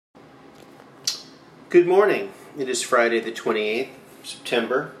Good morning. It is Friday the 28th of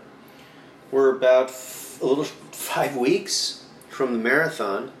September. We're about a little 5 weeks from the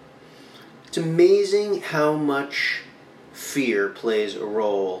marathon. It's amazing how much fear plays a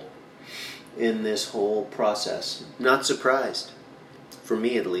role in this whole process. Not surprised, for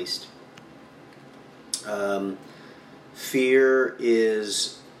me at least. Fear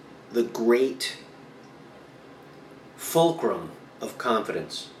is the great fulcrum of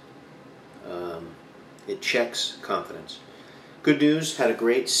confidence. It checks confidence. Good news, had a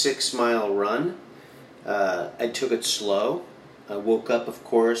great 6-mile run. I took it slow. I woke up, of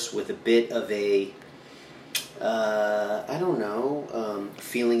course, with a bit of a,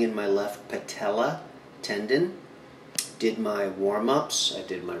 feeling in my left patella tendon. Did my warm-ups, I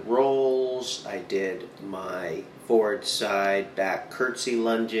did my rolls, I did my forward side back curtsy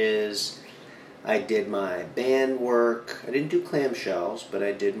lunges, I did my band work. I didn't do clamshells, but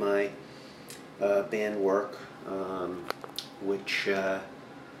I did my band work, which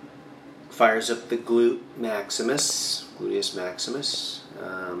fires up the gluteus maximus.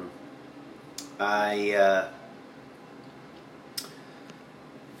 I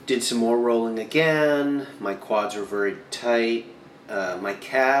did some more rolling again. My quads were very tight. My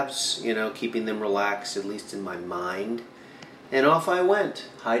calves, keeping them relaxed, at least in my mind. And off I went.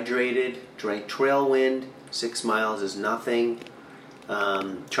 Hydrated, drank Trailwind. 6 miles is nothing.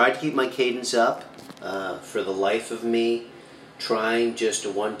 Tried to keep my cadence up for the life of me. Trying just a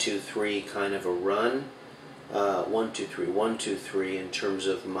 1-2-3 kind of a run. 1-2-3, 1-2-3 in terms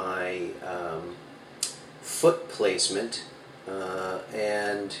of my foot placement.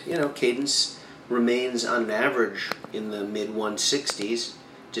 And cadence remains on average in the mid-160s,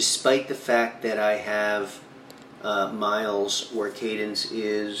 despite the fact that I have miles where cadence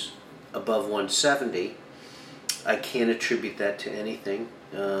is above 170. I can't attribute that to anything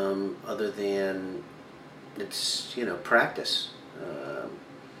other than it's practice.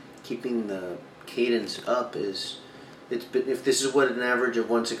 Keeping the cadence up if this is what an average of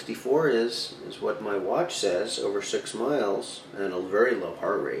 164 is what my watch says over 6 miles and a very low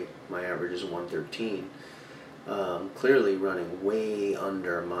heart rate. My average is 113. Clearly running way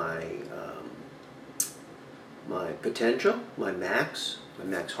under my my potential, my max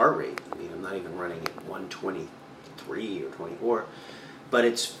heart rate. I mean, I'm not even running at 123 or 24, but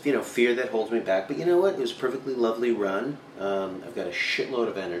it's fear that holds me back. But you know what? It was a perfectly lovely run. I've got a shitload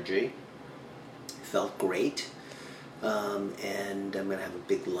of energy. Felt great. And I'm going to have a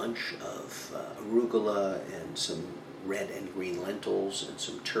big lunch of arugula and some red and green lentils and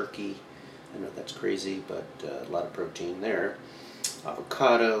some turkey. I know that's crazy, but a lot of protein there.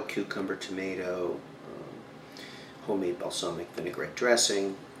 Avocado, cucumber, tomato, homemade balsamic vinaigrette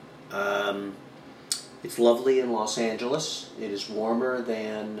dressing. It's lovely in Los Angeles. It is warmer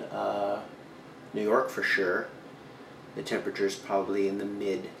than New York for sure. The temperature is probably in the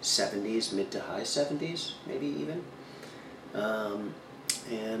mid-70s, mid to high 70s, maybe even.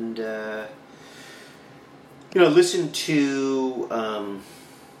 Listen to, I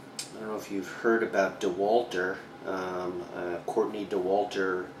don't know if you've heard about DeWalter, Courtney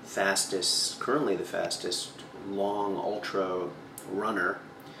DeWalter, currently the fastest long ultra runner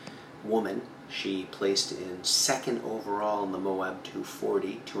woman. She placed in second overall in the Moab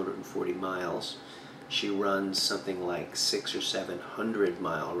 240 miles. She runs something like 600 or 700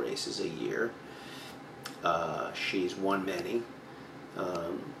 mile races a year. She's won many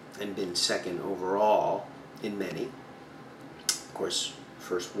and been second overall in many. Of course,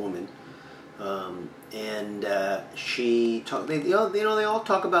 first woman. She talked. They all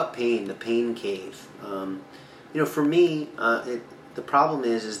talk about pain, the pain cave. For me, the problem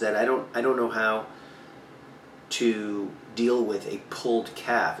is that I don't know how to deal with a pulled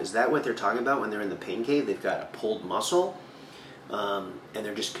calf. Is that what they're talking about when they're in the pain cave? They've got a pulled muscle, and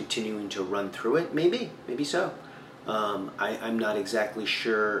they're just continuing to run through it. Maybe so. I'm not exactly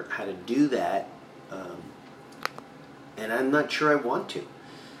sure how to do that, and I'm not sure I want to.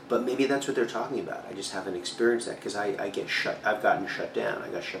 But maybe that's what they're talking about. I just haven't experienced that because I've gotten shut down. I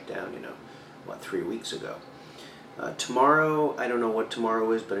got shut down, 3 weeks ago. Tomorrow, I don't know what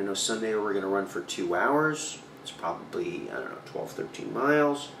tomorrow is, but I know Sunday we're going to run for 2 hours. It's probably, 12, 13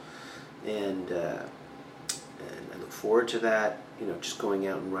 miles. And I look forward to that, just going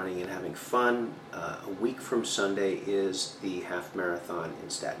out and running and having fun. A week from Sunday is the half marathon in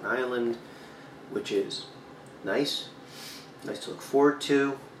Staten Island, which is nice to look forward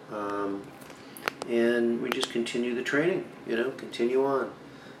to. And we just continue the training, continue on.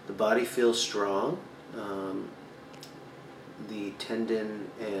 The body feels strong. The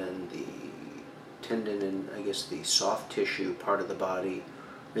tendon and I guess the soft tissue part of the body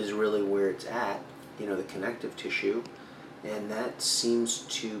is really where it's at. the connective tissue, and that seems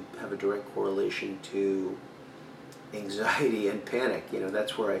to have a direct correlation to anxiety and panic.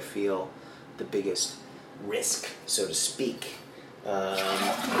 That's where I feel the biggest risk, so to speak.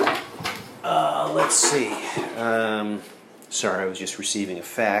 Let's see. Sorry, I was just receiving a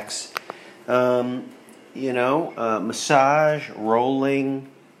fax. Massage, rolling,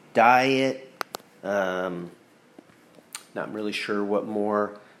 diet. Not really sure what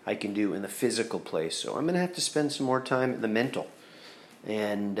more I can do in the physical place. So I'm going to have to spend some more time in the mental.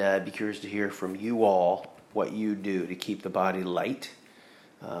 And be curious to hear from you all what you do to keep the body light.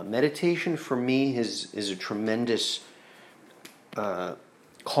 Meditation for me is a tremendous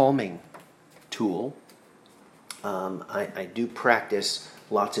calming tool. I do practice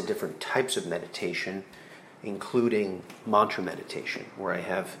lots of different types of meditation, including mantra meditation, where I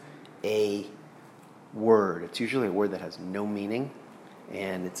have a word. It's usually a word that has no meaning,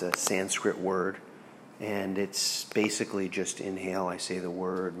 and it's a Sanskrit word, and it's basically just inhale, I say the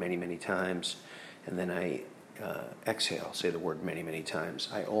word many, many times, and then I exhale, say the word many, many times.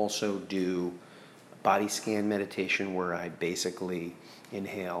 I also do body scan meditation where I basically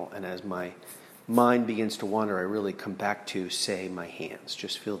inhale, and as my mind begins to wander, I really come back to, say, my hands.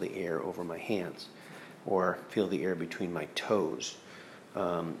 Just feel the air over my hands, or feel the air between my toes.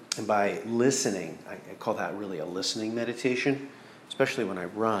 And by listening, I call that really a listening meditation, especially when I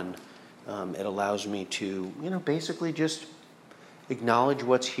run. It allows me to, basically just acknowledge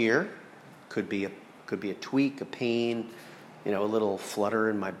what's here. Could be a tweak, a pain, a little flutter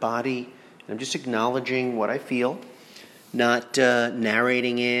in my body. And I'm just acknowledging what I feel, not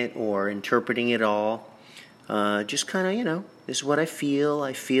narrating it or interpreting it all. Just kind of, this is what I feel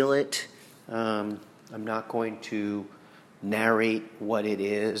it. I'm not going to narrate what it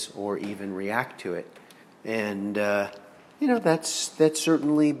is or even react to it. And, that's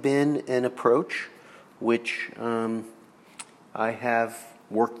certainly been an approach which I have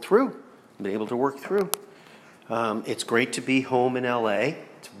worked through, been able to work through. It's great to be home in LA.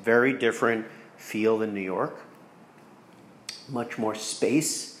 It's a very different feel than New York. Much more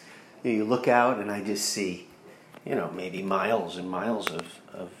space. You look out and I just see, maybe miles and miles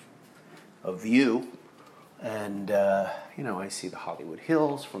of view. And, I see the Hollywood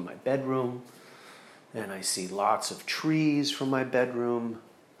Hills from my bedroom. And I see lots of trees from my bedroom,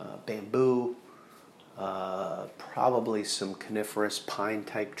 bamboo, probably some coniferous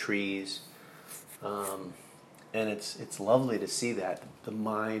pine-type trees. And it's lovely to see that. The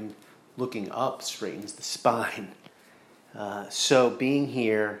mind looking up straightens the spine. So being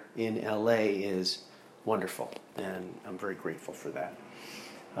here in LA is wonderful, and I'm very grateful for that.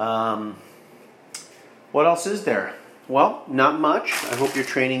 What else is there? Well, not much. I hope your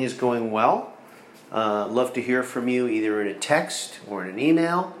training is going well. Love to hear from you either in a text or in an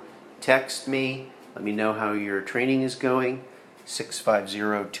email. Text me. Let me know how your training is going.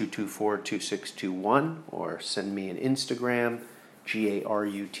 650-224-2621, or send me an Instagram,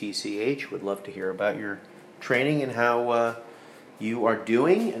 GARUTCH. Would love to hear about your training and how you are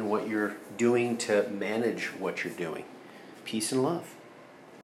doing and what you're doing to manage what you're doing. Peace and love.